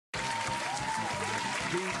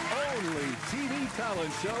The only TV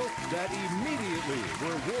talent show that immediately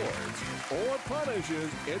rewards or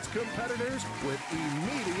punishes its competitors with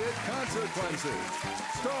immediate consequences.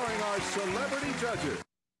 Starring our celebrity judges.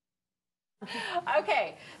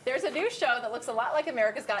 Okay, there's a new show that looks a lot like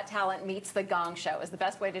America's Got Talent meets The Gong Show is the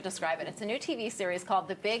best way to describe it. It's a new TV series called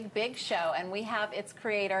The Big, Big Show, and we have its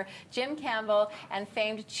creator, Jim Campbell, and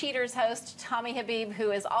famed Cheaters host, Tommy Habeeb, who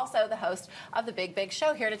is also the host of The Big, Big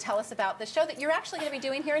Show, here to tell us about the show that you're actually going to be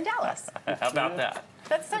doing here in Dallas. How about that?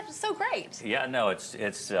 That's so great. Yeah, no, it's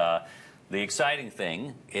the exciting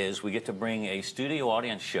thing is we get to bring a studio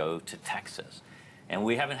audience show to Texas. And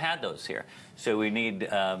we haven't had those here. So we need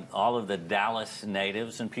all of the Dallas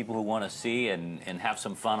natives and people who want to see and have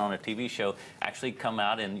some fun on a TV show actually come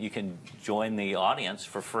out, and you can join the audience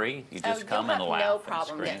for free. You just come and laugh. No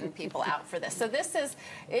problem getting people out for this. So this is,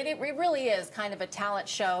 it really is kind of a talent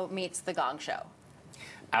show meets The Gong Show.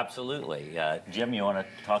 Absolutely. Jim, you want to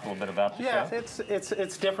talk a little bit about the show? Yeah,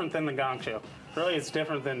 it's different than The Gong Show. Really, it's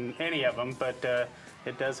different than any of them, but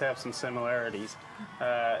it does have some similarities.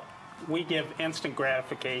 We give instant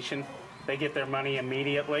gratification. They get their money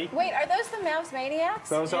immediately. Wait, are those the Mavs Maniacs?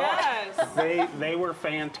 Those yes. are. They were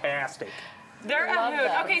fantastic. They're a hoot.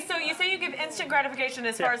 Okay, so you say you give instant gratification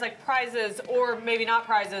as far as like prizes or maybe not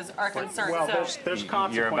prizes are concerned. Well, so there's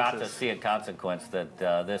consequences. You're about to see a consequence that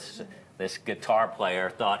this guitar player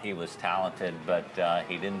thought he was talented, but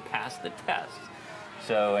he didn't pass the test.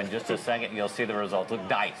 So in just a second, you'll see the result. Look,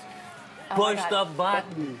 dice. Push the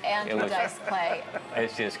button. And dice play.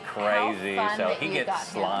 It's just crazy. So he gets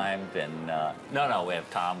slimed, and no, we have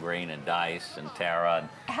Tom Green and Dice and Tara. And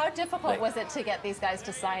how difficult was it to get these guys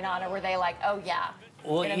to sign on, or were they like, oh yeah?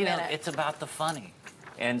 Well, you know, it's about the funny.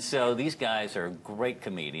 And so these guys are great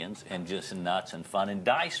comedians and just nuts and fun. And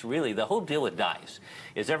Dice, really, the whole deal with Dice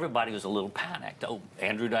is everybody was a little panicked. Oh,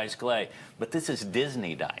 Andrew Dice Clay. But this is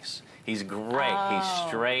Disney Dice. He's great. Oh. He's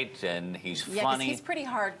straight and he's funny. He's pretty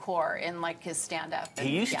hardcore in like his stand-up. He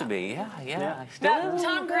used to be, yeah. Now,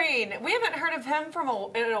 Tom Green, we haven't heard of him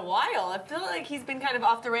in a while. I feel like he's been kind of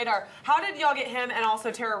off the radar. How did y'all get him and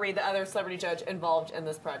also Tara Reid, the other celebrity judge, involved in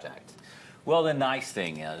this project? Well, the nice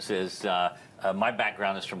thing is my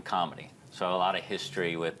background is from comedy. So a lot of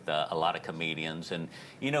history with a lot of comedians. And,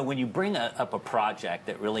 you know, when you bring up a project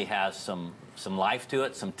that really has some life to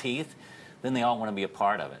it, some teeth, then they all want to be a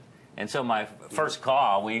part of it. And so my first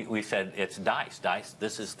call, we said, it's Dice. Dice,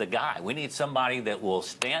 this is the guy. We need somebody that will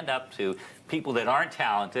stand up to people that aren't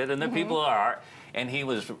talented and the people who are. And he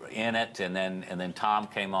was in it, and then Tom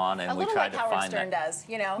came on, and we tried to find that. A little like Howard Stern does,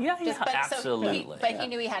 you know? Yeah, absolutely. But he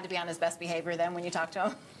knew he had to be on his best behavior then when you talked to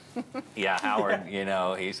him. Yeah, Howard, you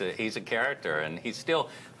know, he's a character, and he's still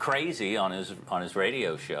crazy on his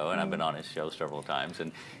radio show, and I've been on his show several times,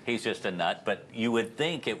 and he's just a nut. But you would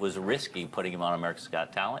think it was risky putting him on America's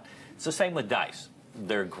Got Talent. It's the same with Dice.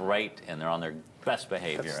 They're great, and they're on their best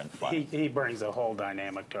behavior and fun. He brings a whole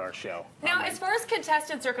dynamic to our show. Now, as far as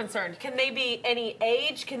contestants are concerned, can they be any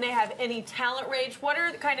age? Can they have any talent range? What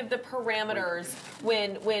are kind of the parameters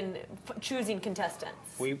when choosing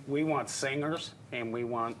contestants? We want singers, and we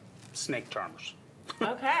want snake charmers.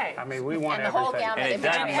 Okay. I mean, we want and the whole everything. gamut. And it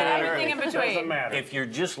doesn't matter. Everything in between. Doesn't matter. If you're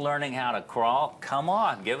just learning how to crawl, come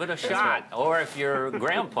on, give it a shot. Or if you're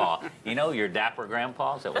grandpa, you know, your dapper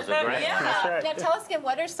grandpas, that was a great Yeah. That's right. Now tell us again,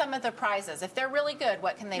 what are some of the prizes? If they're really good,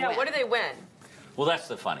 what can they win? What do they win? Well, that's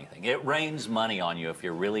the funny thing. It rains money on you if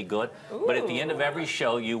you're really good. Ooh. But at the end of every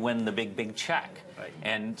show, you win the big, big check. Right.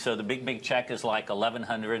 And so the big, big check is like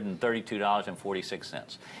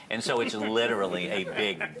 $1,132.46. And so it's literally a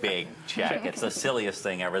big, big check. It's the silliest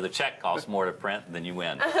thing ever. The check costs more to print than you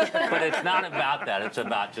win. But it's not about that. It's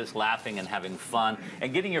about just laughing and having fun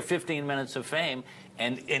and getting your 15 minutes of fame.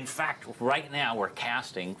 And in fact, right now we're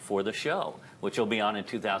casting for the show, which will be on in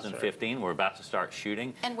 2015. We're about to start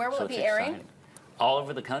shooting. And where will it be airing? All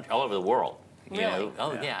over the country, all over the world. Really? You know?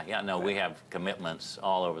 Oh, yeah. No, we have commitments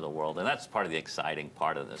all over the world, and that's part of the exciting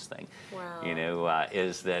part of this thing. Wow. You know,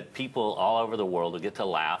 is that people all over the world will get to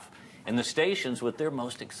laugh, and the stations, what they're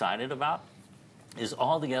most excited about is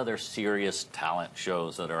all the other serious talent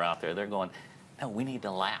shows that are out there. They're going, no, we need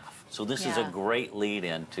to laugh. So this is a great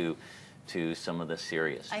lead-in to some of the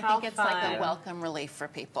serious. I think it's like a welcome relief for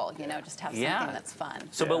people, you know, just have something that's fun.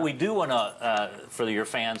 So, but we do want to, for your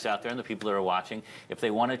fans out there and the people that are watching, if they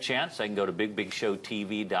want a chance, they can go to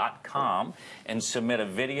BigBigShowTV.com and submit a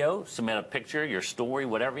video, submit a picture, your story,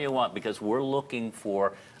 whatever you want, because we're looking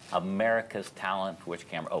for America's Talent. Which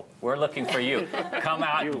camera? Oh, we're looking for you. Come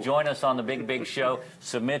out and join us on the Big Big Show.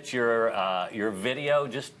 Submit your video.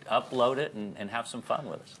 Just upload it and have some fun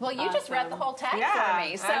with us. Well, you just read the whole tag for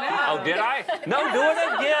me. So oh, did I? No, do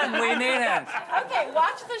it again. We need it. sense. Okay,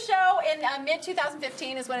 watch the show in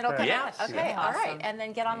mid-2015 is when it'll come Yes. out. Okay, Yeah. all right. Awesome. And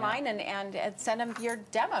then get online and send them your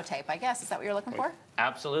demo tape, I guess. Is that what you're looking for?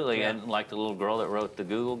 Absolutely, and like the little girl that wrote the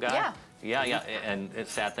Google guy. Yeah. Yeah. And the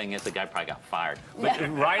sad thing is the guy probably got fired. But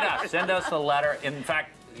write up, send us a letter. In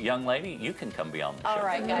fact, young lady, you can come be on the show. All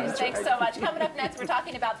right, guys, thanks so much. Coming up next, we're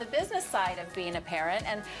talking about the business side of being a parent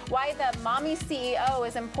and why the mommy CEO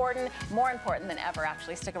is important, more important than ever.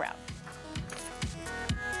 Actually, stick around.